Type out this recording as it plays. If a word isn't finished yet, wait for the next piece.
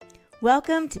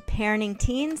Welcome to Parenting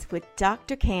Teens with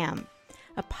Dr. Cam,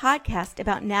 a podcast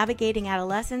about navigating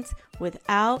adolescence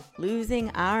without losing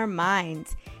our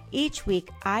minds. Each week,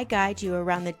 I guide you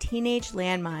around the teenage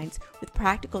landmines with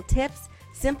practical tips,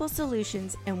 simple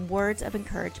solutions, and words of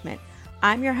encouragement.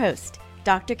 I'm your host,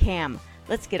 Dr. Cam.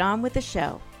 Let's get on with the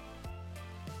show.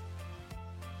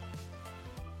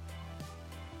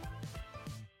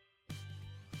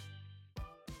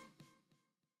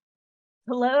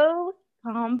 Hello,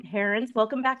 parents.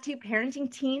 Welcome back to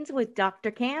Parenting Teens with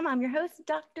Dr. Cam. I'm your host,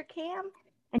 Dr. Cam,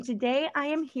 and today I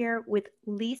am here with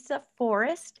Lisa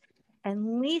Forrest,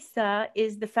 and Lisa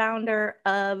is the founder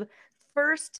of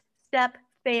First Step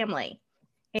Family.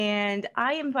 And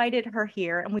I invited her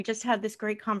here, and we just had this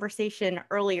great conversation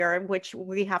earlier, which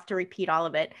we have to repeat all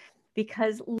of it,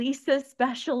 because Lisa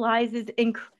specializes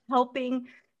in helping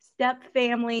step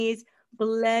families,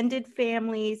 blended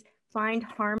families find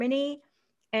harmony.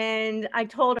 And I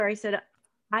told her, I said,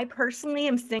 I personally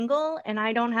am single and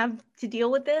I don't have to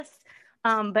deal with this.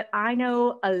 But I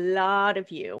know a lot of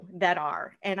you that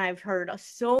are, and I've heard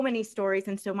so many stories.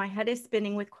 And so my head is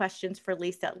spinning with questions for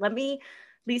Lisa.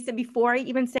 Lisa, before I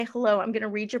even say hello, I'm going to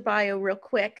read your bio real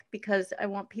quick because I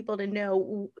want people to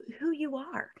know who you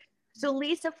are. So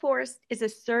Lisa Forrest is a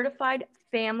certified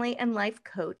family and life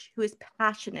coach who is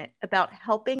passionate about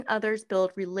helping others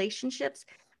build relationships,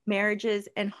 marriages,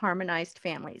 and harmonized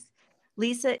families.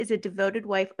 Lisa is a devoted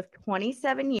wife of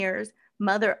 27 years,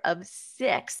 mother of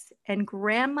 6, and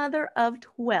grandmother of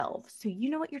 12. So you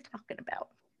know what you're talking about.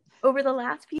 Over the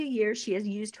last few years, she has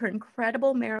used her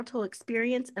incredible marital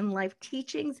experience and life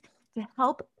teachings to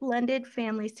help blended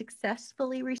families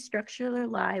successfully restructure their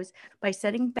lives by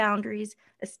setting boundaries,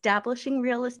 establishing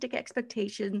realistic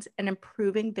expectations, and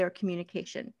improving their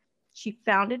communication. She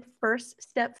founded First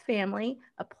Step Family,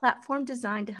 a platform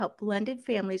designed to help blended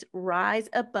families rise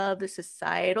above the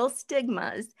societal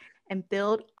stigmas and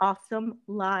build awesome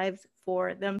lives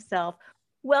for themselves.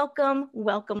 Welcome,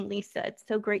 Lisa. It's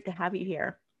so great to have you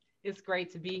here. It's great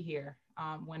to be here.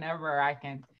 Whenever I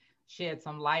can shed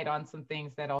some light on some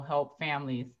things that'll help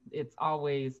families, it's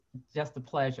always just a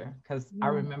pleasure because I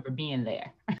remember being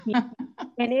there.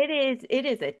 And it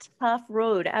is a tough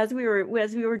road, as we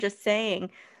were just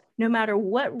saying. No matter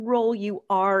what role you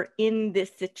are in this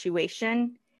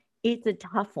situation, it's a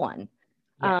tough one.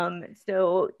 Yes.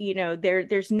 So, you know,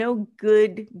 there's no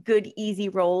good, easy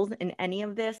roles in any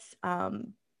of this.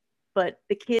 But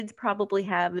the kids probably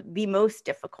have the most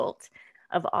difficult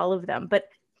of all of them. But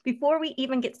before we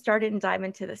even get started and dive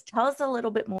into this, tell us a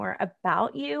little bit more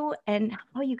about you and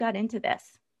how you got into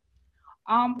this.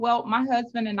 Well, my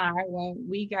husband and I, when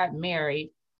we got married,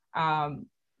 I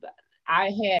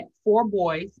had 4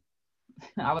 boys.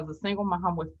 I was a single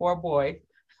mom with 4 boys.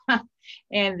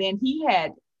 And then he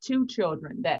had 2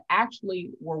 children that actually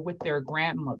were with their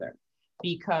grandmother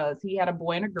because he had a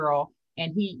boy and a girl,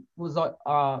 and he was a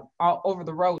over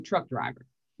the road truck driver.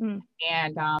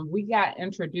 And we got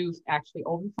introduced actually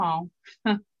over the phone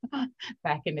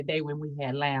back in the day when we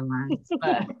had landlines.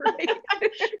 But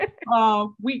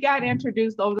we got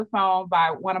introduced over the phone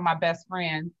by one of my best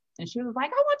friends. And she was like,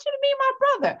 I want you to meet my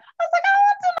brother. I was like, I don't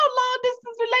want to no long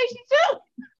distance relationship.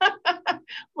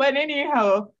 But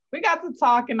anyhow, we got to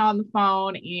talking on the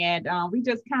phone, and we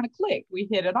just kind of clicked. We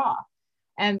hit it off.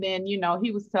 And then, you know,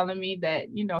 he was telling me that,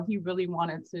 you know, he really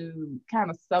wanted to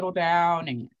kind of settle down,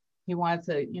 and he wanted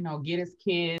to, you know, get his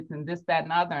kids and this, that,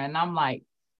 and other. And I'm like,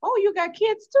 oh, you got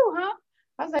kids too, huh?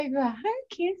 I was like, I have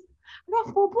kids. I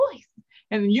got 4 boys.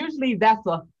 And usually that's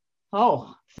 4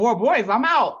 boys, I'm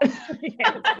out.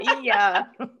 Yeah.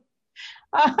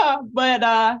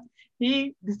 But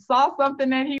he saw something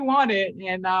that he wanted,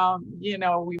 and you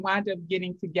know, we wound up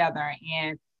getting together.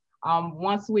 And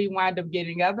once we wound up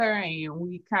getting together, and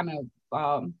we kind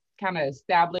of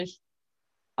established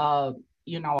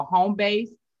you know, a home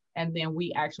base, and then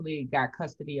we actually got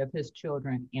custody of his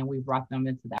children, and we brought them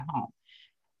into that home.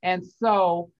 And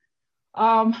so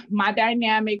my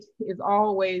dynamic is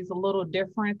always a little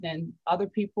different than other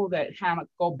people that kind of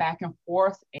go back and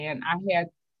forth. And I had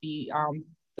the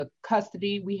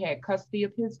custody. We had custody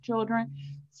of his children,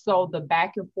 so the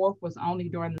back and forth was only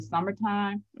during the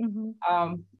summertime.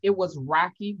 It was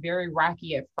rocky, very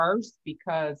rocky at first,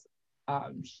 because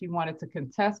she wanted to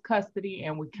contest custody,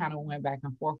 and we kind of went back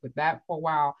and forth with that for a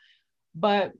while.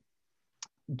 But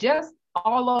just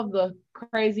all of the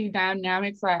crazy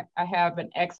dynamics. I have an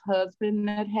ex-husband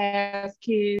that has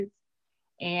kids,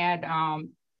 and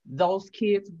those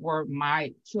kids were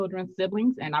my children's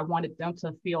siblings, and I wanted them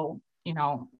to feel, you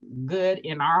know, good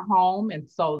in our home. And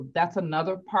so that's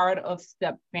another part of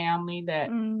step family that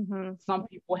some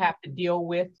people have to deal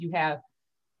with. You have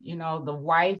the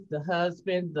wife, the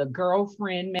husband, the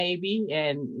girlfriend, maybe,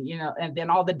 and then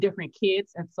all the different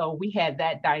kids. And so we had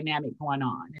that dynamic going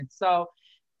on. And so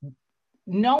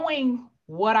knowing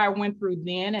what I went through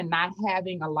then and not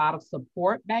having a lot of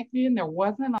support back then, there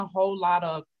wasn't a whole lot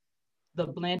of the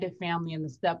blended family and the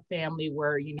step family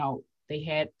where, they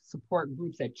had support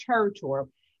groups at church, or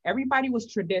everybody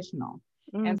was traditional.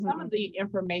 And some of the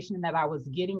information that I was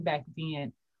getting back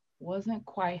then wasn't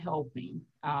quite helping.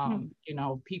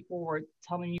 People were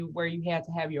telling you where you had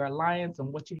to have your alliance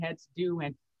and what you had to do.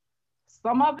 And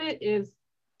some of it is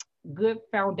good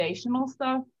foundational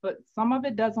stuff, but some of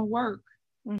it doesn't work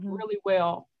really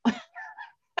well.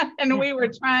 And we were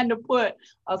trying to put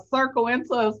a circle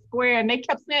into a square, and they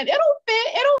kept saying, it'll fit.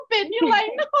 And you're like,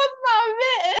 no, it's not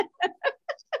fitting.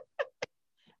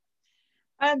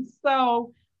 And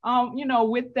so,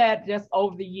 with that, just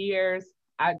over the years,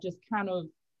 I just kind of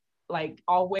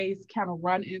always kind of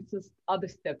run into other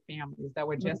step families that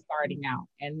were just starting out.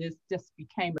 And this just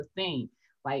became a thing.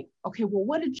 Like, okay, well,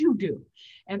 what did you do?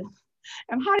 And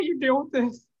how do you deal with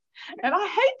this? And I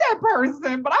hate that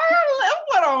person, but I gotta live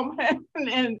with them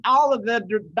and all of the.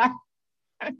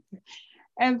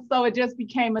 And so it just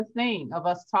became a thing of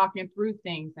us talking through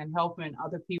things and helping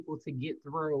other people to get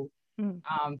through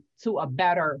to a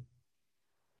better.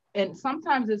 And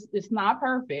sometimes it's not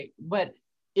perfect, but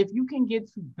if you can get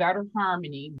to better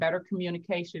harmony, better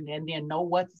communication, and then know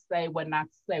what to say, what not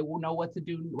to say, we'll know what to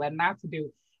do, what not to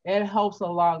do, it helps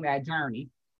along that journey.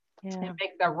 Yeah. It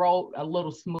makes that road a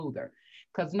little smoother,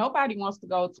 because nobody wants to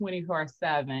go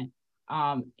 24/7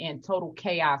 in total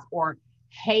chaos, or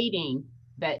hating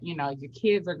that, your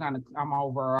kids are going to come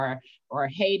over, or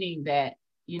hating that,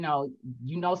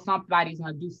 somebody's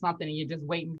going to do something and you're just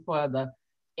waiting for the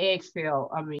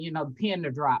the pin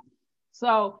to drop.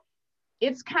 So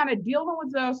it's kind of dealing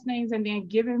with those things and then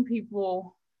giving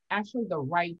people actually the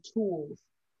right tools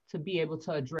to be able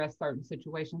to address certain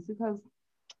situations, because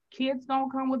kids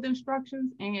don't come with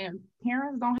instructions and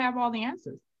parents don't have all the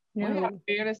answers. No. We have to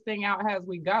figure this thing out as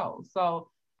we go. So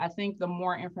I think the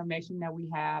more information that we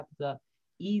have, the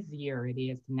easier it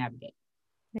is to navigate.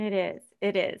 It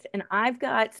is. And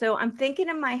I'm thinking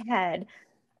in my head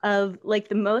of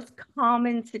the most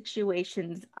common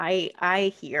situations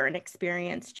I hear and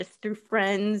experience just through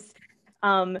friends.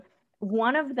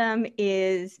 One of them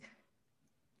is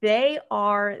they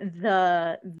are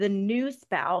the new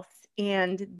spouse,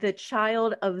 and the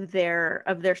child of their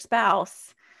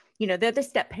spouse, they're the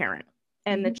step parent,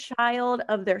 and the child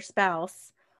of their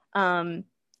spouse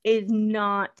is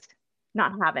not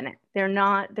having it. They're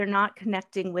not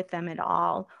connecting with them at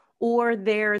all. Or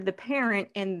they're the parent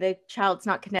and the child's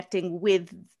not connecting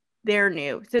with their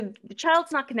new. So the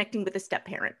child's not connecting with the step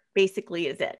parent, basically,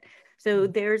 is it. So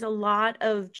there's a lot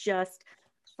of just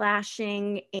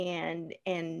clashing and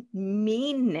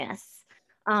meanness.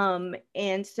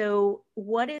 And so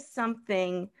what is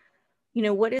something,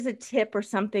 what is a tip or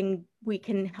something we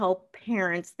can help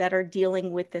parents that are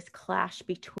dealing with this clash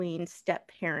between step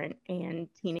parent and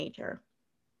teenager?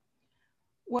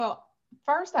 Well,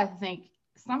 first, I think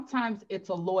sometimes it's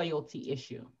a loyalty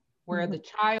issue where the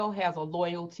child has a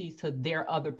loyalty to their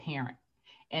other parent,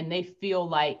 and they feel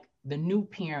like the new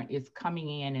parent is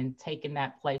coming in and taking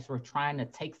that place, or trying to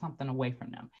take something away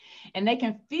from them. And they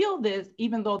can feel this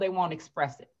even though they won't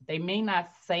express it. They may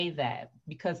not say that,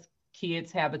 because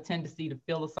kids have a tendency to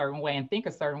feel a certain way and think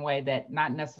a certain way that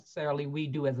not necessarily we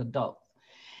do as adults.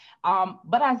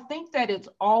 But I think that it's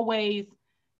always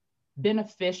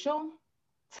beneficial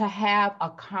to have a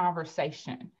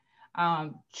conversation.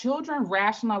 Children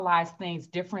rationalize things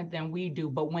different than we do,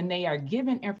 but when they are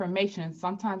given information,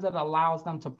 sometimes it allows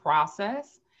them to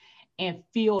process and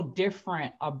feel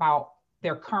different about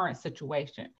their current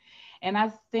situation. And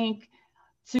I think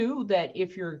too, that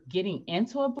if you're getting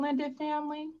into a blended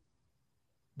family,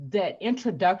 that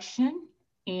introduction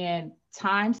and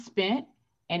time spent,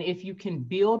 and if you can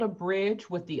build a bridge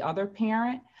with the other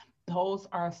parent, those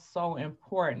are so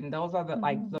important. Those are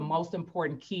the most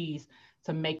important keys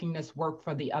to making this work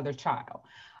for the other child.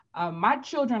 My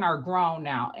children are grown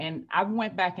now, and I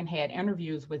went back and had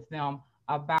interviews with them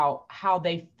about how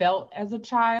they felt as a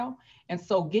child. And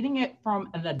so getting it from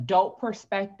an adult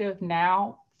perspective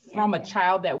now, from a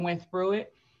child that went through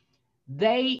it,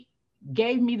 they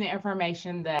gave me the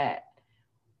information that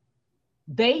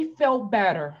they felt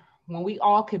better when we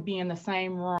all could be in the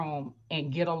same room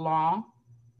and get along,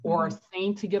 or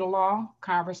seem to get along,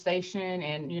 conversation,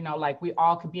 and we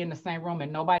all could be in the same room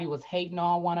and nobody was hating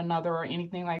on one another or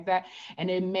anything like that. And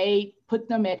it put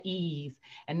them at ease,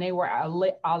 and they were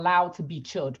allowed to be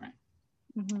children.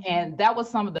 And that was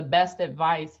some of the best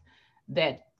advice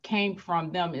that came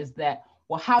from them, is that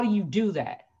well, how do you do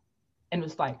that? And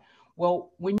it's like,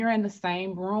 well, when you're in the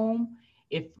same room,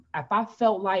 if I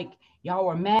felt like y'all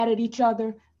were mad at each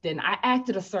other, then I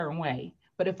acted a certain way.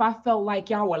 But if I felt like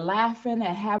y'all were laughing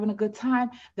and having a good time,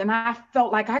 then I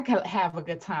felt like I could have a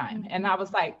good time. And I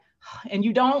was like, and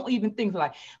you don't even think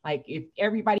like if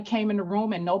everybody came in the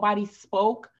room and nobody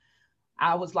spoke,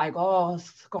 I was like, oh,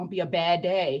 it's gonna be a bad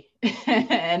day.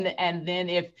 and then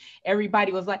if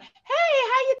everybody was like, hey,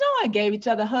 how you doing? Gave each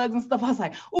other hugs and stuff. I was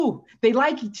like, ooh, they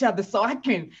like each other. So I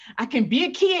can be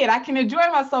a kid. I can enjoy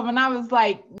myself. And I was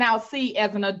like, now see,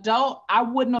 as an adult, I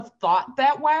wouldn't have thought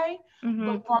that way. Mm-hmm.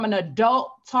 But from an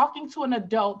adult, talking to an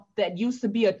adult that used to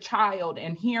be a child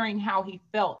and hearing how he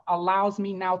felt allows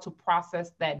me now to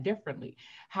process that differently.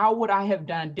 How would I have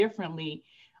done differently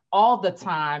all the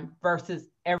time versus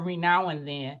every now and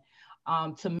then,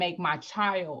 to make my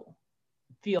child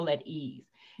feel at ease?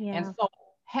 Yeah. And so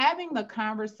having the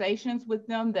conversations with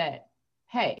them that,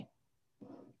 hey,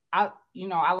 I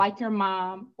like your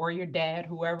mom or your dad,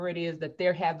 whoever it is that they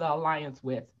have the alliance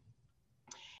with.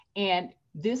 And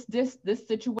this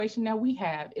situation that we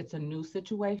have, it's a new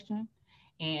situation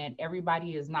and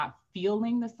everybody is not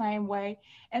feeling the same way.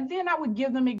 And then I would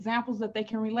give them examples that they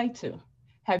can relate to.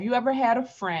 Have you ever had a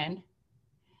friend,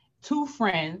 two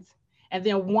friends, and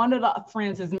then one of the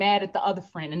friends is mad at the other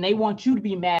friend and they want you to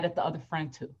be mad at the other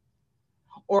friend too?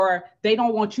 Or they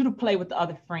don't want you to play with the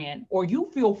other friend, or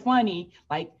you feel funny,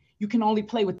 like you can only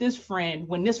play with this friend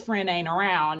when this friend ain't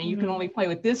around, and you can only play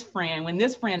with this friend when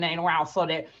this friend ain't around, so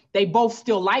that they both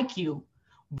still like you,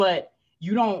 but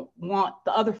you don't want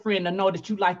the other friend to know that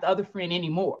you like the other friend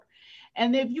anymore.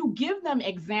 And if you give them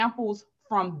examples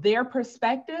from their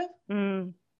perspective,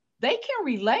 they can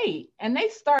relate and they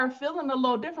start feeling a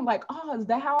little different, like, oh, is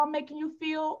that how I'm making you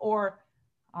feel? Or,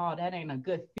 oh, that ain't a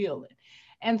good feeling.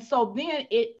 And so then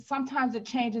sometimes it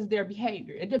changes their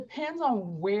behavior. It depends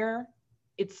on where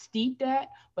it's steeped at,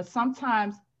 but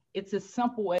sometimes it's as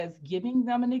simple as giving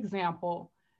them an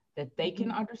example that they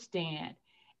can understand,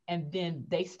 and then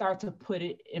they start to put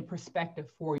it in perspective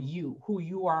for you, who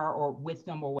you are, or with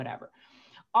them, or whatever.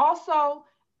 Also,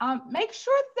 make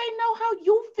sure that they know how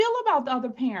you feel about the other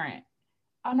parent,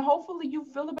 and hopefully you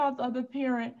feel about the other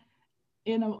parent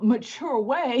in a mature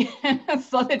way,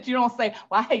 so that you don't say,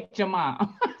 well, I hate your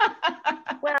mom.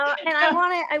 Well, and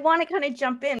I want to kind of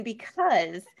jump in,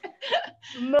 because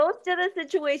most of the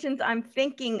situations I'm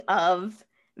thinking of,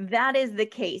 that is the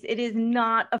case. It is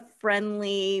not a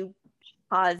friendly,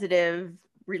 positive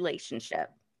relationship,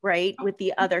 right, with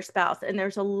the other spouse, and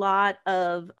there's a lot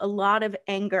of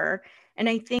anger. And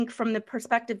I think from the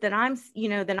perspective that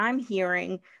I'm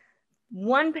hearing,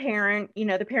 one parent,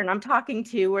 the parent I'm talking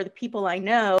to, or the people I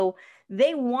know,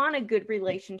 they want a good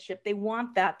relationship. They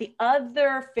want that. The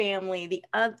other family,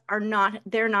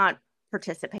 they're not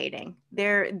participating.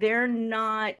 They're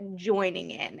not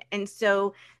joining in. And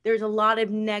so there's a lot of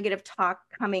negative talk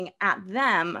coming at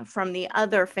them from the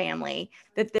other family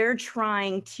that they're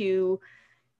trying to,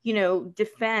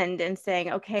 defend, and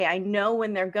saying, okay, I know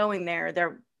when they're going there,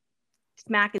 their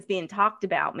smack is being talked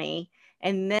about me.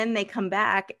 And then they come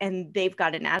back and they've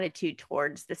got an attitude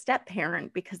towards the step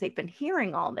parent because they've been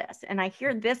hearing all this. And I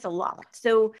hear this a lot.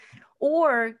 So,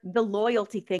 or the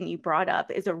loyalty thing you brought up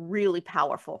is a really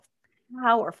powerful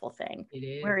thing. It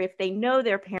is. Where if they know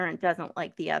their parent doesn't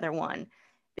like the other one,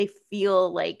 they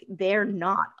feel like they're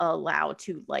not allowed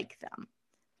to like them.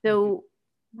 So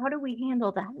how do we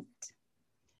handle that?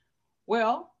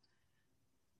 Well,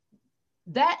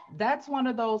 that's one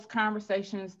of those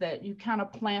conversations that you kind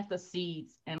of plant the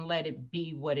seeds and let it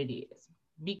be what it is,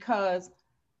 because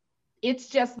it's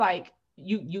just like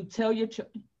you tell your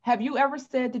children. Have you ever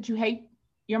said that you hate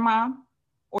your mom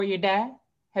or your dad?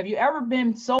 Have you ever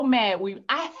been so mad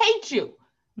I hate you,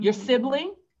 your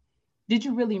sibling? Did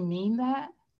you really mean that?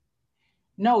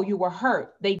 No, you were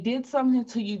hurt. They did something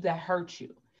to you that hurt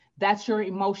you. That's your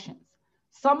emotions.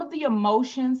 Some of the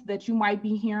emotions that you might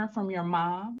be hearing from your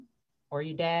mom or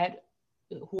your dad,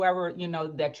 whoever,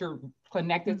 that you're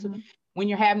connected to, when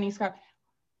you're having these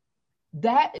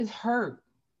that is hurt.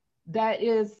 That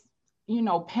is,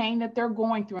 pain that they're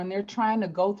going through, and they're trying to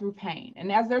go through pain. And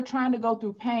as they're trying to go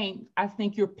through pain, I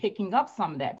think you're picking up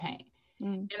some of that pain.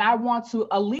 And I want to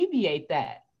alleviate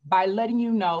that by letting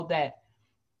you know that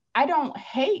I don't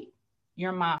hate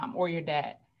your mom or your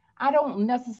dad. I don't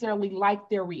necessarily like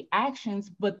their reactions,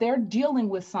 but they're dealing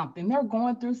with something. They're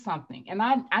going through something. And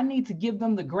I need to give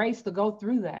them the grace to go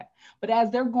through that. But as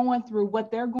they're going through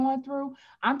what they're going through,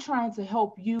 I'm trying to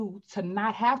help you to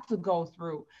not have to go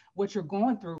through what you're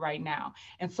going through right now.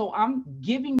 And so I'm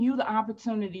giving you the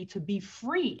opportunity to be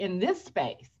free in this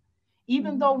space.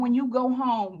 Even though when you go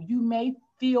home, you may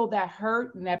feel that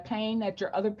hurt and that pain that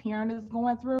your other parent is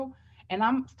going through. And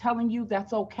I'm telling you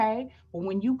that's okay. But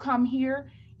when you come here,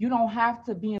 you don't have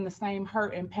to be in the same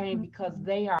hurt and pain because Mhm.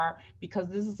 they are, because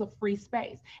this is a free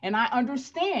space. And I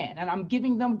understand, and I'm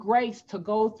giving them grace to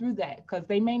go through that because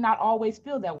they may not always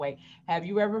feel that way. Have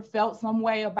you ever felt some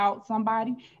way about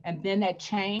somebody and then that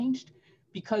changed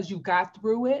because you got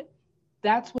through it?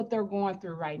 That's what they're going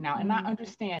through right now. And I Mhm.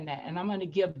 understand that. And I'm going to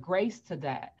give grace to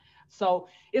that. So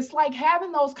it's like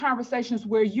having those conversations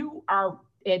where you are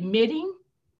admitting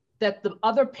that the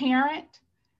other parent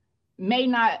may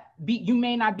not be, you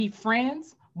may not be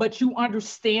friends, but you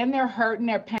understand their hurt and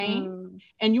their pain. Mm.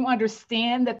 And you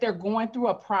understand that they're going through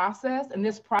a process, and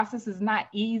this process is not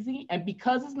easy. And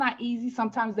because it's not easy,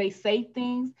 sometimes they say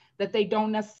things that they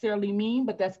don't necessarily mean,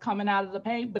 but that's coming out of the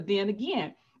pain. But then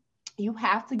again, you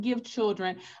have to give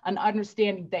children an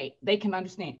understanding they can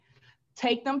understand.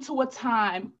 Take them to a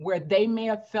time where they may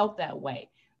have felt that way.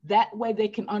 That way they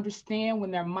can understand when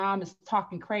their mom is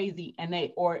talking crazy and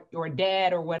they or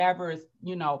dad or whatever is,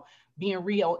 being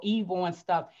real evil and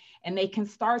stuff, and they can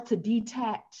start to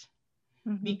detach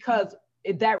Mhm. because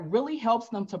that really helps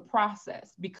them to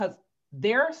process because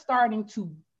they're starting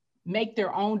to make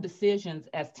their own decisions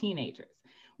as teenagers,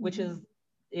 which Mhm.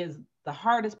 is the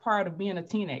hardest part of being a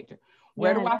teenager.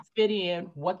 Where do Yes. I fit in?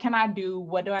 What can I do?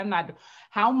 What do I not do?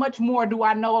 How much more do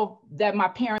I know that my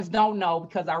parents don't know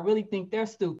because I really think they're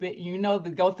stupid? To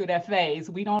go through that phase.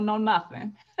 We don't know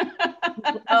nothing.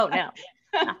 Oh no,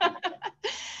 nothing.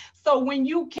 So when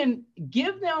you can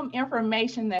give them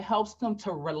information that helps them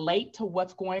to relate to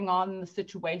what's going on in the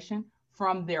situation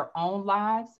from their own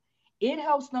lives, it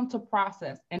helps them to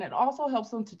process and it also helps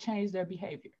them to change their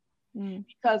behavior Mm.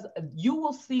 because you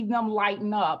will see them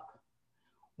lighten up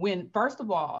when, first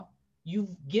of all,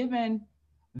 you've given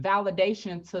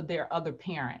validation to their other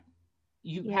parent.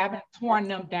 You Yeah, haven't torn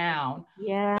that's them down, but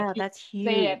yeah, you that's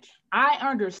said, huge. I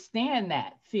understand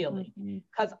that feeling Mhm.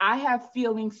 because I have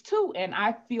feelings too. And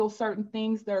I feel certain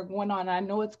things that are going on. I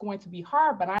know it's going to be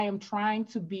hard, but I am trying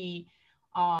to be,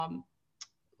 um,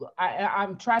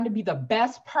 I'm trying to be the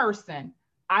best person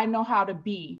I know how to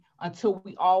be until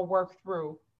we all work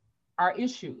through our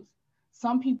issues.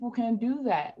 Some people can do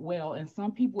that well, and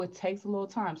some people it takes a little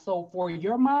time. So for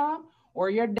your mom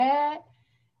or your dad,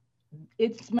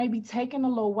 it's maybe taking a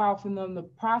little while for them to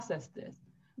process this.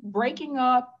 Mhm. Breaking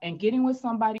up and getting with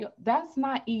somebody, that's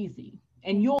not easy.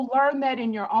 And Yeah. you'll learn that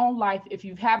in your own life if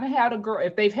you haven't had a girl,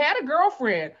 if they've had a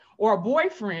girlfriend or a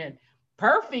boyfriend,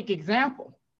 perfect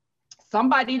example.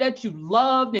 Somebody that you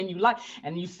loved and you like,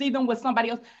 and you see them with somebody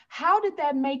else. How did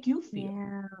that make you feel?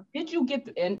 Yeah. Did you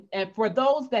get, and for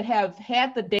those that have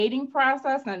had the dating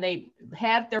process and they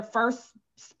had their first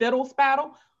spittle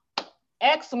spattle,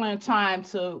 excellent time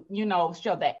to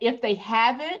show that. If they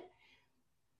haven't,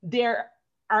 there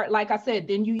are, like I said,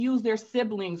 then you use their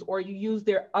siblings or you use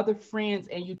their other friends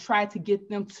and you try to get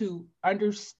them to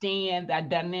understand that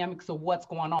dynamics of what's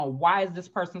going on. Why is this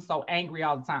person so angry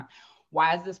all the time?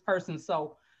 Why is this person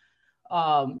so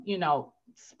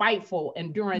spiteful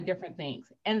and doing different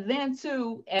things? And then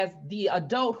too, as the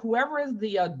adult, whoever is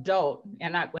the adult,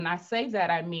 and when I say that,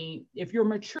 I mean, if you're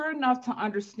mature enough to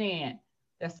understand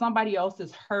that somebody else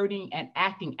is hurting and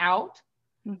acting out,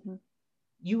 Mhm.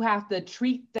 you have to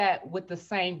treat that with the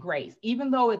same grace, even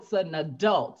though it's an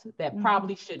adult that Mhm.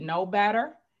 probably should know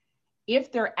better.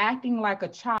 If they're acting like a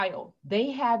child,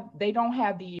 they don't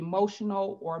have the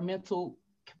emotional or mental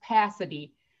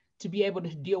capacity to be able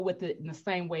to deal with it in the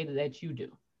same way that you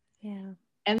do. Yeah.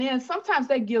 And then sometimes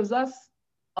that gives us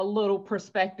a little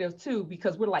perspective too,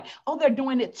 because we're like, oh, they're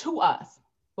doing it to us.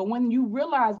 But when you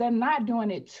realize they're not doing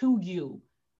it to you,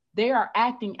 they are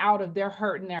acting out of their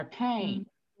hurt and their pain,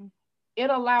 Mhm. it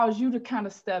allows you to kind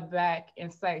of step back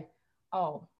and say,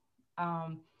 oh,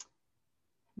 um,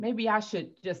 maybe I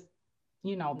should just,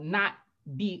 not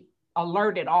be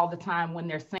alerted all the time when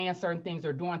they're saying certain things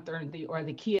or doing certain things, or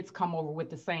the kids come over with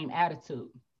the same attitude.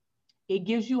 It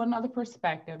gives you another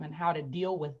perspective and how to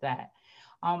deal with that.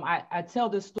 I tell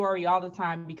this story all the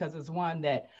time because it's one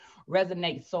that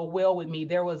resonates so well with me.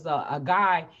 There was a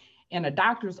guy in a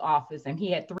doctor's office and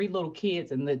he had three little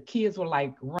kids, and the kids were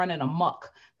like running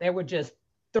amok. They were just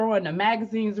throwing the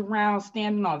magazines around,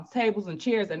 standing on tables and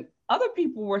chairs, and other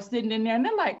people were sitting in there and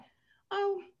they're like,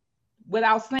 oh,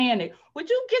 without saying it, would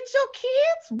you get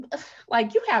your kids?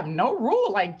 Like, you have no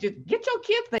rule. Like, just get your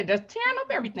kids. They're just tearing up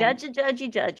everything. Judgy,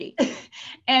 judgy, judgy.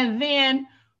 And then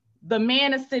the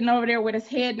man is sitting over there with his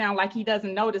head down, like he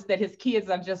doesn't notice that his kids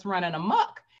are just running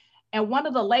amok. And one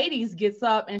of the ladies gets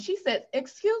up and she said,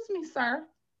 excuse me, sir,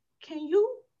 can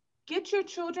you get your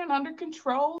children under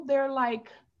control? They're like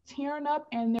tearing up,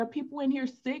 and there are people in here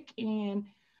sick, and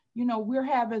we're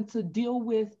having to deal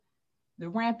with the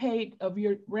rampage of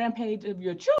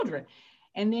your children.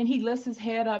 And then he lifts his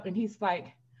head up and he's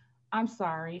like, I'm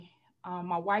sorry,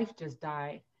 my wife just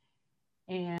died,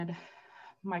 and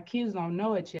my kids don't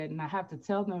know it yet, and I have to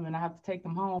tell them, and I have to take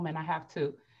them home, and I have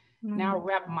to now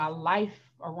wrap my life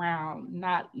around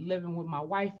not living with my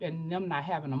wife and them not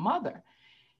having a mother.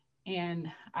 And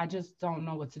I just don't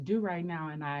know what to do right now,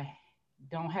 and I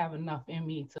don't have enough in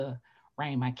me to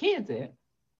rein my kids in.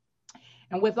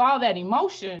 And with all that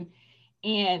emotion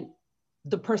and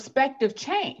the perspective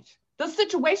changed, the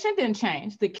situation didn't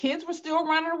change. The kids were still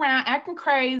running around acting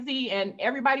crazy, and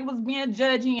everybody was being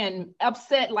judgy and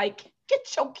upset, like,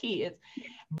 get your kids.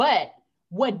 But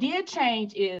what did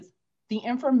change is the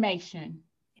information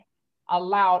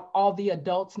allowed all the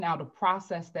adults now to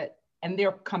process that, and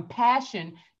their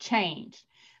compassion changed.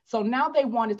 So now they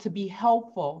wanted to be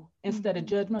helpful instead of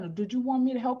judgmental. Did you want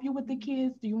me to help you with the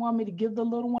kids? Do you want me to give the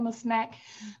little one a snack?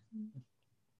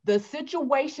 The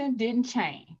situation didn't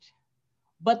change,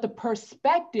 but the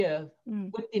perspective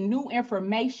with the new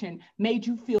information made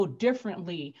you feel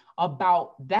differently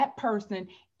about that person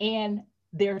and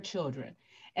their children.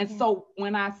 And so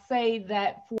when I say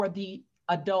that for the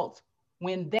adults,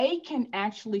 when they can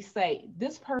actually say,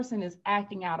 this person is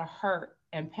acting out of hurt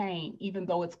and pain, even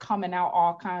though it's coming out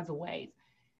all kinds of ways,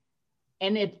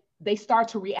 and they start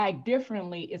to react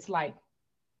differently, it's like,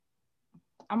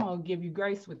 I'm going to give you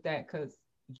grace with that, because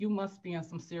you must be in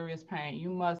some serious pain. You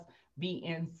must be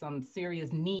in some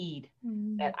serious need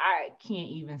that I can't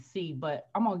even see, but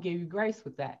I'm going to give you grace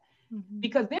with that.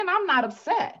 Because then I'm not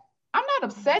upset. I'm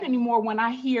not upset anymore when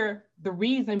I hear the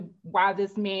reason why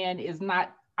this man is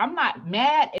not, I'm not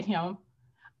mad at him.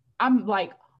 I'm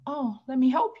like, oh, let me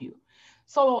help you.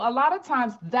 So a lot of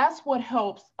times that's what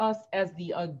helps us as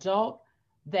the adult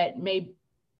that may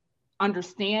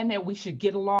understand that we should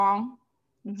get along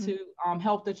to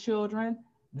help the children.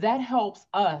 That helps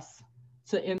us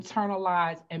to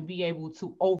internalize and be able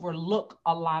to overlook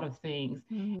a lot of things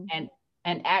and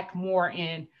act more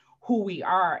in who we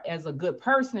are as a good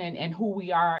person and who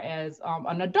we are as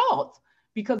an adult.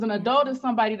 Because an adult is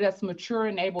somebody that's mature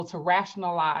and able to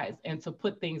rationalize and to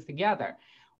put things together.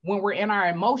 When we're in our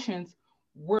emotions,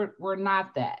 we're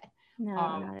not that. No,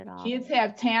 not at all. Kids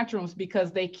have tantrums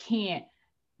because they can't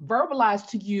verbalize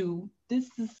to you, this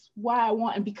is why I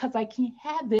want, and because I can't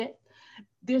have it,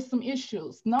 there's some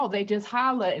issues. No, they just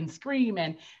holler and scream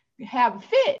and have a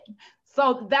fit.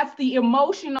 So that's the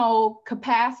emotional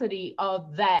capacity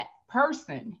of that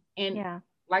person. And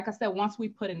like I said, once we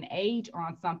put an age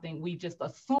on something, we just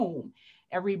assume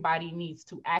everybody needs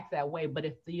to act that way. But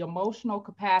if the emotional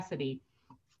capacity,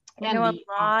 I know a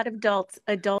lot of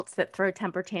adults that throw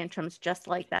temper tantrums just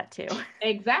like that too.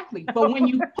 Exactly. But when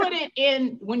you put it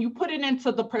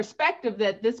into the perspective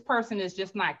that this person is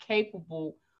just not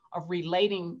capable of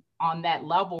relating on that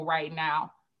level right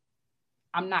now,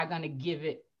 I'm not going to give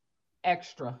it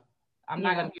extra. I'm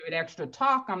not going to give it extra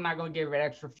talk. I'm not going to give it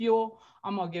extra fuel.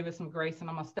 I'm going to give it some grace, and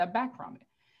I'm going to step back from it.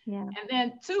 Yeah. And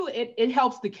then too, it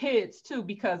helps the kids too,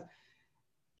 because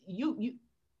you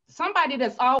somebody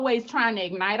that's always trying to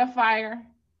ignite a fire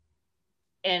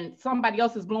and somebody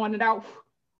else is blowing it out,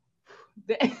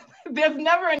 there's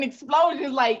never an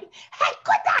explosion like, hey,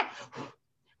 quit that.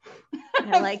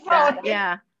 I like that.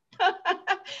 Yeah.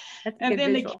 And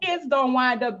then visual. The kids don't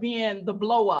wind up being the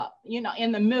blow up,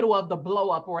 in the middle of the blow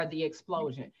up or the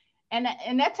explosion. And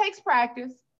that takes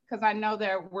practice, because I know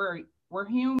that we're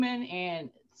human and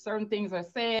certain things are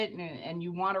said and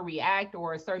you want to react,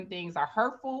 or certain things are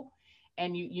hurtful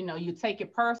and you take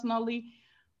it personally.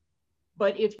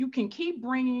 But if you can keep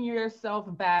bringing yourself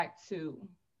back to,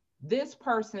 this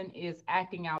person is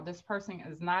acting out, this person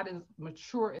is not as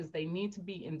mature as they need to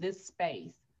be in this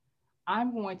space,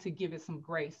 I'm going to give it some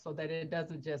grace so that it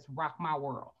doesn't just rock my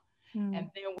world. And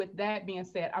then with that being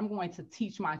said, I'm going to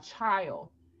teach my child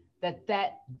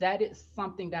that is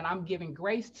something that I'm giving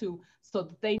grace to, so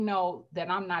that they know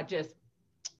that I'm not just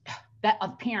that a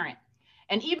parent.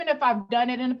 And even if I've done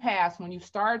it in the past, when you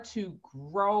start to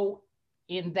grow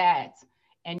in that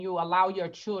and you allow your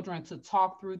children to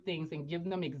talk through things and give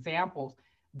them examples,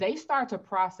 they start to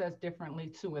process differently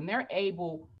too. And they're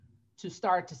able to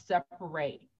start to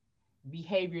separate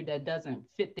behavior that doesn't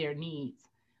fit their needs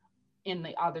in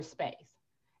the other space.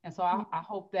 And so I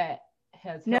hope that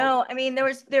has helped. No, I mean, there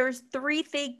was three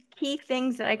key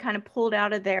things that I kind of pulled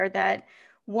out of there. That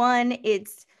one,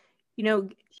 it's,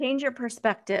 change your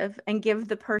perspective and give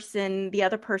the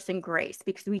other person grace,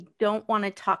 because we don't want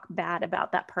to talk bad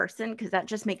about that person, because that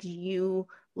just makes you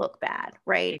look bad,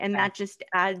 right? Exactly. And that just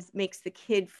makes the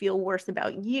kid feel worse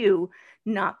about you,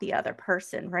 not the other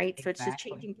person, right? So it's just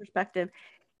Exactly. changing perspective,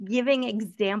 giving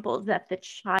examples that the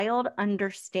child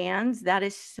understands. That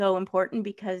is so important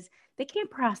because they can't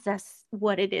process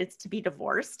what it is to be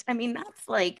divorced. I mean, that's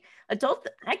like adults,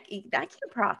 I can't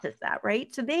process that,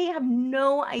 right? So they have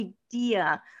no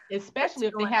idea what's Especially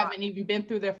if they going on. haven't even been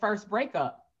through their first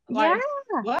breakup. Yeah.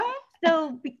 Like, what?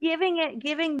 So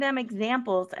giving them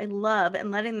examples, I love, and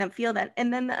letting them feel that.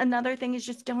 And then another thing is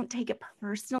just don't take it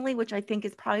personally, which I think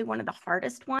is probably one of the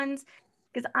hardest ones.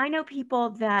 Because I know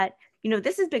people that,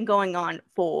 this has been going on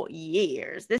for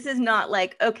years. This is not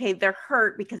like, okay, they're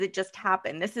hurt because it just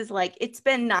happened. This is like, it's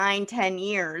been 9, 10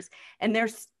 years and they're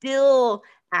still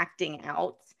acting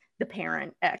out.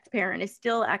 The ex-parent is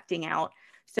still acting out.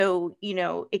 So,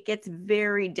 it gets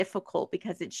very difficult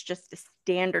because it's just a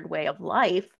standard way of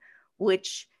life,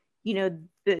 which, the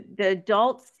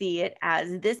adults see it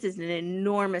as this is an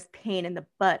enormous pain in the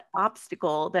butt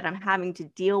obstacle that I'm having to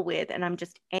deal with. And I'm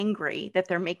just angry that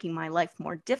they're making my life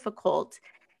more difficult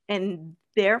and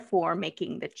therefore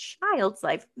making the child's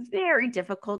life very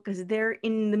difficult because they're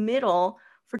in the middle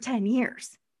for 10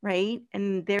 years, right?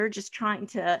 And they're just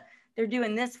they're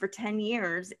doing this for 10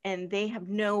 years and they have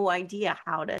no idea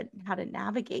how to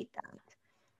navigate that.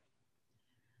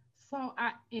 So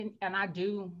and I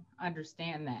do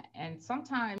understand that. And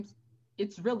sometimes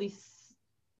it's really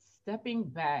stepping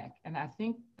back. And I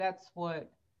think that's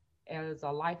what, as a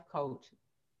life coach,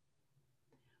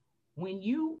 when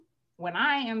you, when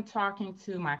I am talking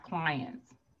to my clients,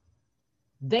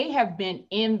 they have been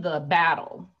in the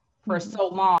battle for Mhm. so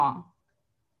long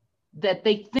that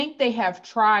they think they have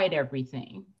tried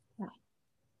everything, Yeah.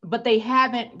 but they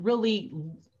haven't really,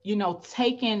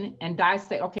 taken and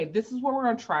dissect, okay, this is what we're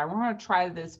going to try. We're going to try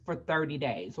this for 30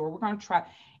 days, or we're going to try.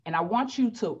 And I want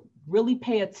you to really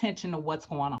pay attention to what's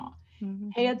going on.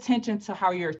 Mhm. Pay attention to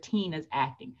how your teen is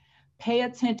acting. Pay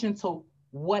attention to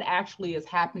what actually is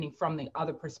happening from the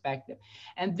other perspective.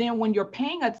 And then when you're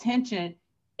paying attention,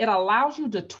 it allows you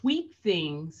to tweak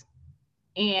things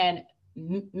and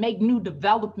make new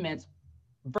developments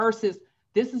versus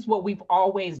this is what we've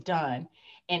always done.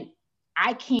 And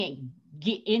I can't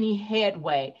get any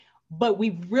headway, but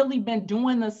we've really been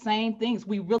doing the same things.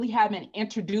 We really haven't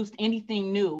introduced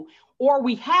anything new, or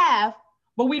we have,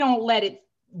 but we don't let it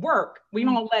work. We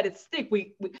Mhm. don't let it stick.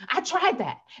 I tried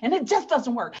that and it just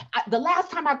doesn't work. The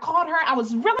last time I called her, I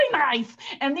was really nice,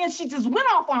 and then she just went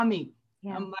off on me.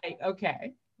 Yeah. I'm like,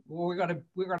 okay, well, we're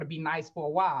gonna be nice for a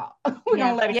while. We're Yeah.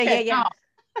 gonna let it Yeah. Yeah. catch Yeah. on.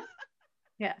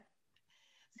 Yeah.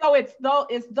 So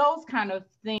it's those kind of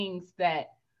things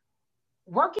that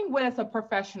working with a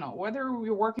professional, whether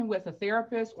you're working with a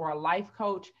therapist or a life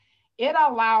coach, it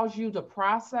allows you to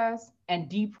process and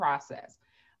deprocess,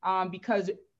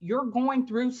 because you're going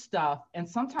through stuff. And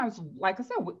sometimes, like I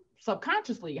said,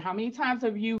 subconsciously, how many times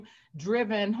have you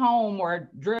driven home or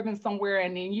driven somewhere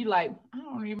and then you like, I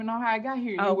don't even know how I got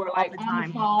here. You Oh, were all like the on the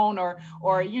time. phone,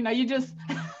 or you just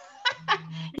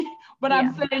but Yeah.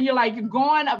 I'm saying you're like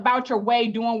going about your way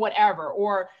doing whatever,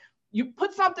 or you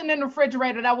put something in the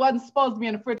refrigerator that wasn't supposed to be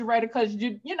in the refrigerator because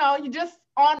you're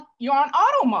on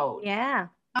auto mode. Yeah.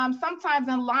 Sometimes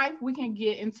in life we can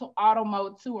get into auto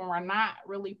mode too, and we're not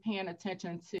really paying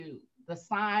attention to the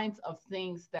signs of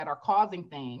things that are causing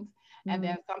things, and Mhm.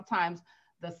 then sometimes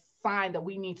the sign that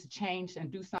we need to change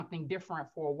and do something different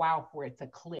for a while for it to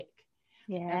click.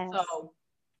 And Yes. so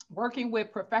working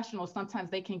with professionals,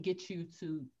 sometimes they can get you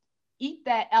to eat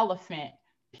that elephant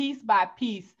piece by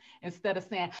piece instead of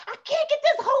saying, I can't get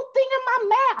this whole thing in my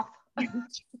mouth.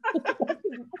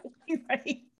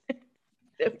 Right.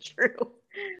 So true.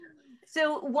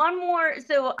 So one more,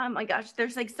 so oh my gosh,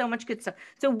 there's like so much good stuff.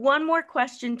 So one more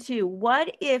question too.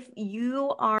 What if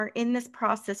you are in this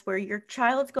process where your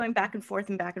child's going back and forth,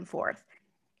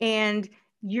 and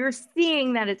you're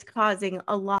seeing that it's causing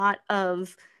a lot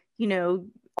of, you know,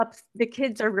 the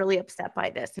kids are really upset by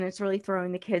this and it's really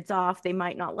throwing the kids off. They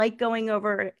might not like going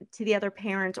over to the other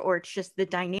parent, or it's just the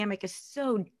dynamic is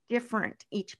so different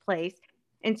each place.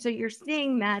 And so you're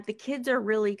seeing that the kids are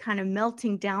really kind of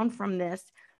melting down from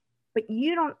this, but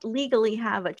you don't legally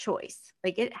have a choice.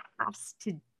 Like it has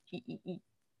to,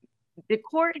 the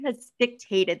court has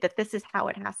dictated that this is how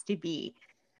it has to be.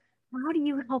 How do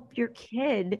you help your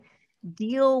kid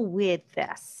deal with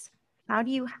this? How do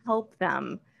you help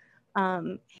them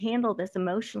handle this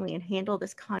emotionally and handle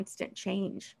this constant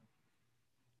change?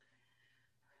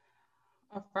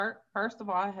 First of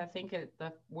all, I think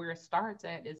where it starts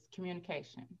at is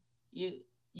communication. You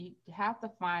you have to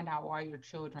find out why your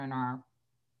children are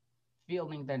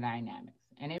feeling the dynamics,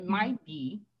 and it Mhm. might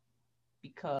be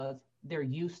because they're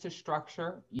used to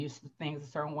structure, used to things a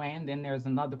certain way, and then there's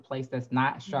another place that's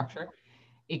not structured.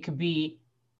 It could be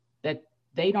that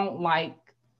they don't like,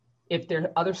 if there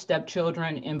are other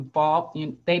stepchildren involved,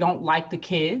 they don't like the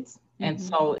kids. And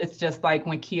so it's just like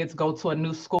when kids go to a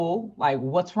new school, like,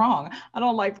 what's wrong? I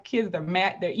don't like the kids. They're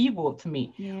mad. They're evil to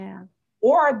me. Yeah.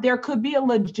 Or there could be a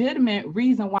legitimate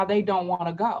reason why they don't want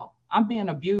to go. I'm being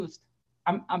abused.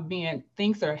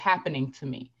 Things are happening to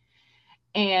me.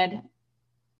 And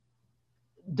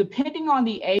depending on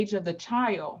the age of the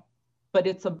child, but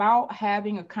it's about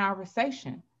having a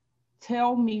conversation.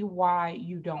 Tell me why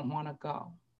you don't want to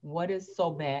go. What is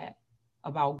so bad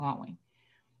about going?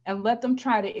 And let them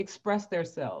try to express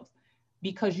themselves,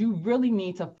 because you really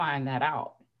need to find that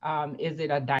out. Is it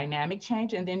a dynamic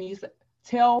change? And then you say,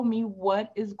 tell me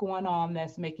what is going on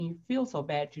that's making you feel so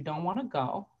bad you don't want to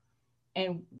go.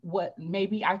 And what,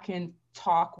 maybe I can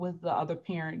talk with the other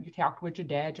parent, you talk with your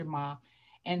dad, your mom,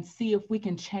 and see if we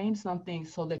can change something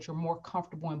so that you're more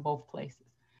comfortable in both places.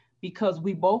 Because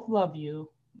we both love you,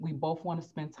 we both want to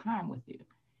spend time with you.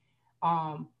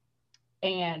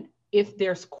 And if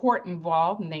there's court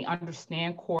involved and they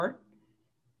understand court,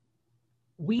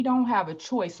 we don't have a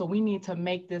choice. So we need to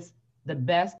make this the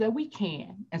best that we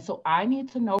can. And so I need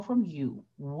to know from you,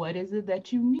 what is it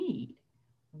that you need?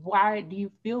 Why do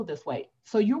you feel this way?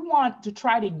 So you want to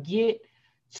try to get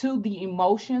to the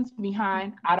emotions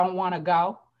behind, I don't want to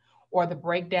go, or the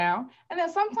breakdown. And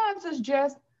then sometimes it's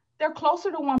just, they're closer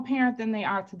to one parent than they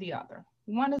are to the other.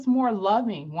 One is more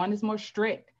loving, one is more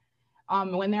strict.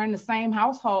 When they're in the same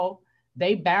household,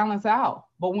 they balance out.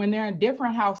 But when they're in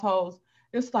different households,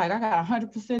 it's like, I got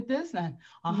 100% this and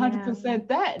 100%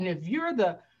 that. And if you're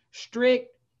the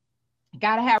strict,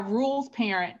 gotta have rules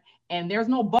parent, and there's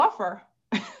no buffer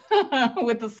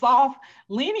with the soft,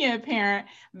 lenient parent,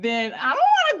 then I don't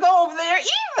want to go over there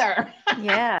either.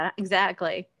 Yeah,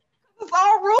 exactly. It's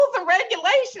all rules and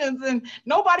regulations, and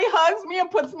nobody hugs me and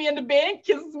puts me in the bed and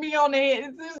kisses me on the head.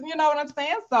 It's just, you know what I'm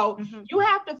saying? So you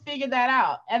have to figure that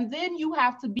out. And then you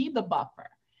have to be the buffer.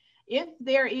 If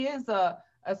there is a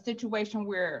situation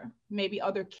where maybe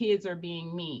other kids are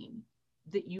being mean,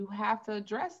 that you have to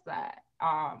address that,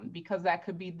 because that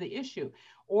could be the issue.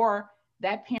 Or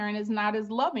that parent is not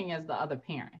as loving as the other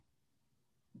parent.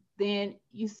 Then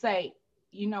you say,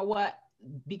 you know what?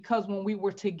 Because when we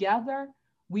were together,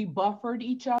 we buffered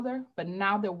each other, but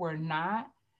now that we're not,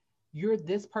 you're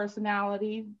this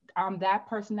personality, I'm that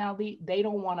personality. They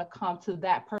don't want to come to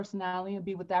that personality and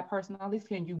be with that personality.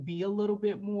 Can you be a little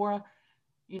bit more,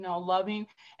 loving?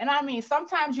 And I mean,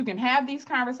 sometimes you can have these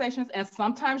conversations and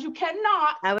sometimes you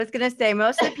cannot. I was going to say,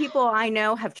 most of the people I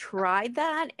know have tried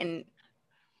that and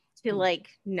to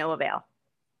no avail.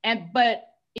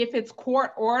 But if it's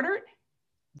court ordered,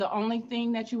 the only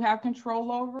thing that you have control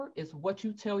over is what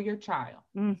you tell your child,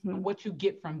 and what you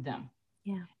get from them.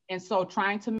 Yeah. And so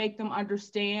trying to make them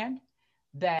understand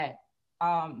that,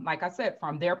 like I said,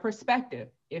 from their perspective,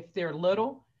 if they're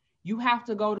little, you have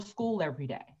to go to school every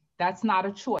day. That's not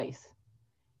a choice.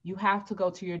 You have to go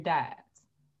to your dad's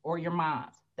or your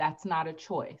mom's. That's not a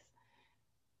choice.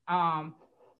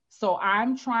 So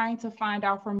I'm trying to find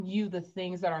out from you the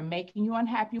things that are making you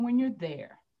unhappy when you're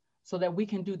there, so that we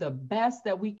can do the best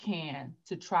that we can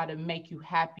to try to make you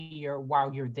happier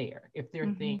while you're there, if there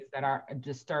are things that are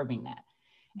disturbing that.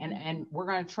 And we're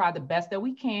going to try the best that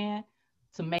we can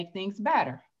to make things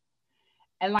better.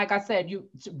 And like I said, you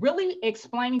really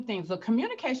explaining things. The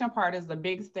communication part is the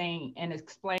biggest thing, and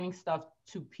explaining stuff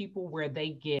to people where they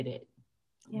get it.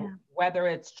 Yeah. Whether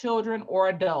it's children or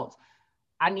adults.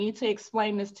 I need to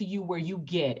explain this to you where you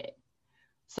get it,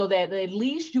 so that at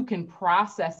least you can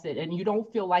process it and you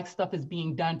don't feel like stuff is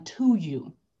being done to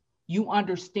you. You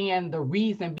understand the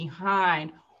reason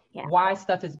behind why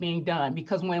stuff is being done.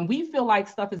 Because when we feel like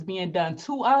stuff is being done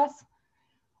to us,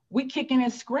 we kicking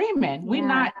and screaming. We're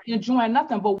not enjoying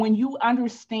nothing. But when you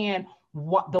understand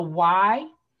what the why,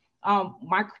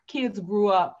 my kids grew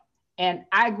up, and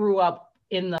I grew up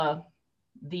in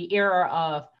the era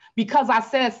of because I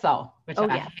said so, which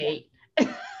I hate.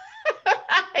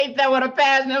 I hate that with a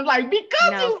passion. I'm like,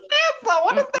 because you said so,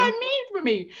 what does that mean for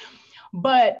me?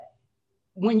 But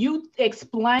when you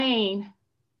explain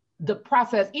the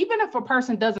process, even if a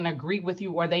person doesn't agree with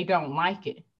you or they don't like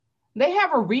it, they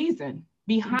have a reason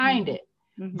behind it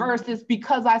versus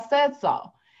because I said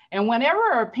so. And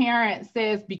whenever a parent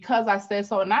says because I said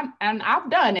so, and I've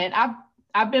done it,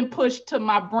 I've been pushed to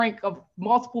my brink of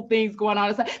multiple things going on.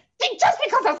 It's like, just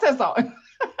because I said so.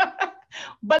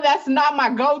 But that's not my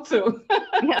go-to.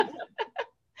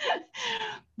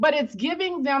 But it's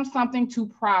giving them something to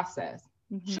process.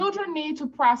 Children need to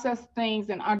process things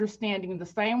and understanding the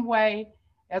same way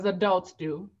as adults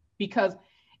do, Because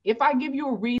if I give you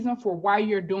a reason for why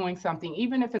you're doing something,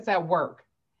 even if it's at work,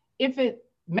 if it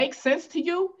makes sense to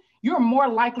you, you're more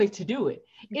likely to do it.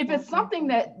 If it's something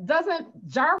that doesn't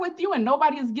jar with you and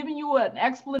nobody is giving you an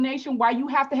explanation why you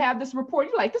have to have this report,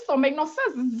 you're like, this don't make no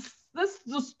sense. This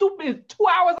is stupid. 2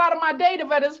 hours out of my day to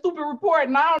write a stupid report,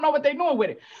 and I don't know what they're doing with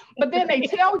it. But then they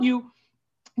tell you,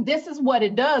 this is what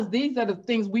it does. These are the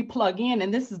things we plug in,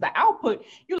 and this is the output.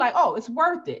 You're like, oh, it's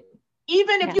worth it.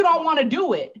 Even if you don't want to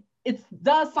do it, it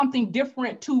does something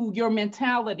different to your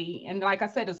mentality. And like I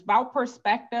said, it's about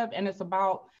perspective, and it's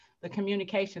about the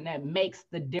communication that makes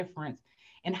the difference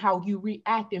in how you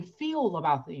react and feel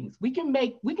about things. We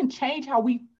can change how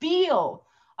we feel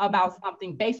about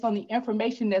something based on the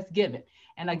information that's given.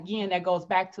 And again, that goes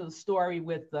back to the story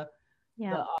with the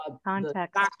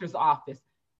doctor's office.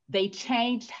 They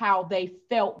changed how they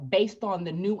felt based on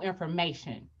the new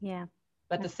information. Yeah.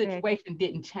 But the situation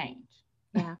didn't change.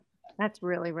 Yeah, that's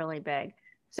really, really big.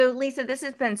 So Lisa, this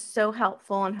has been so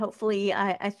helpful, and hopefully,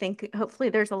 I think hopefully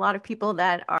there's a lot of people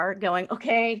that are going,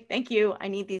 okay, thank you, I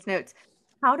need these notes.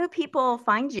 How do people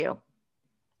find you?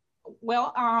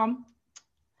 Well,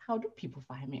 how do people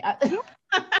find me?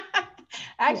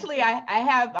 Actually, I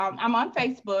have, I'm on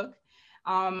Facebook.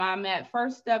 I'm at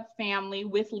First Step Family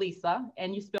with Lisa,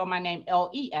 and you spell my name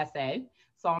Lesa,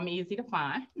 so I'm easy to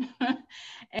find.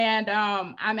 And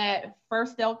I'm at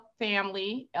First Step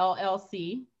Family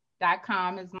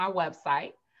LLC.com is my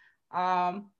website.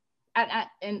 And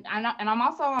I'm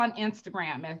also on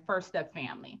Instagram at First Step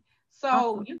Family.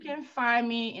 So you can find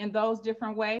me in those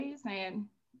different ways, and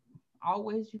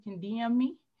always you can DM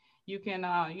me. You can,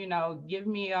 give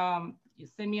me, you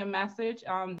send me a message.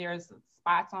 There's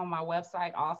spots on my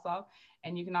website also,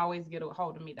 and you can always get a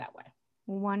hold of me that way.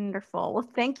 Wonderful. Well,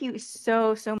 thank you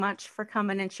so much for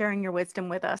coming and sharing your wisdom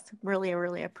with us. Really,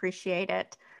 really appreciate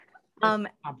it. It's my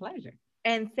pleasure.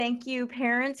 And thank you,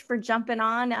 parents, for jumping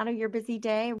on out of your busy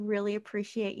day. Really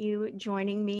appreciate you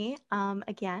joining me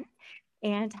again,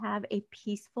 and have a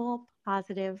peaceful,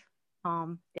 positive,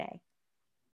 calm day.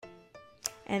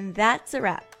 And that's a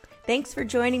wrap. Thanks for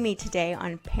joining me today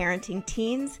on Parenting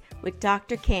Teens with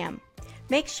Dr. Cam.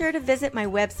 Make sure to visit my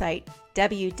website,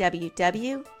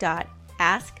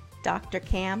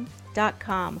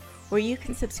 www.askdrcam.com, where you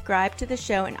can subscribe to the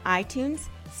show in iTunes,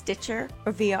 Stitcher,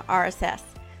 or via RSS,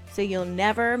 so you'll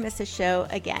never miss a show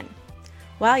again.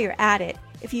 While you're at it,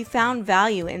 if you found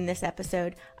value in this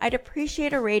episode, I'd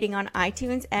appreciate a rating on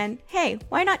iTunes, and hey,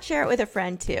 why not share it with a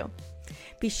friend too?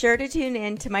 Be sure to tune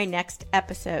in to my next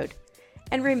episode.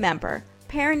 And remember,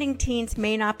 parenting teens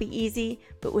may not be easy,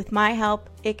 but with my help,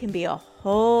 it can be a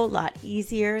whole lot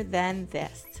easier than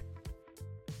this.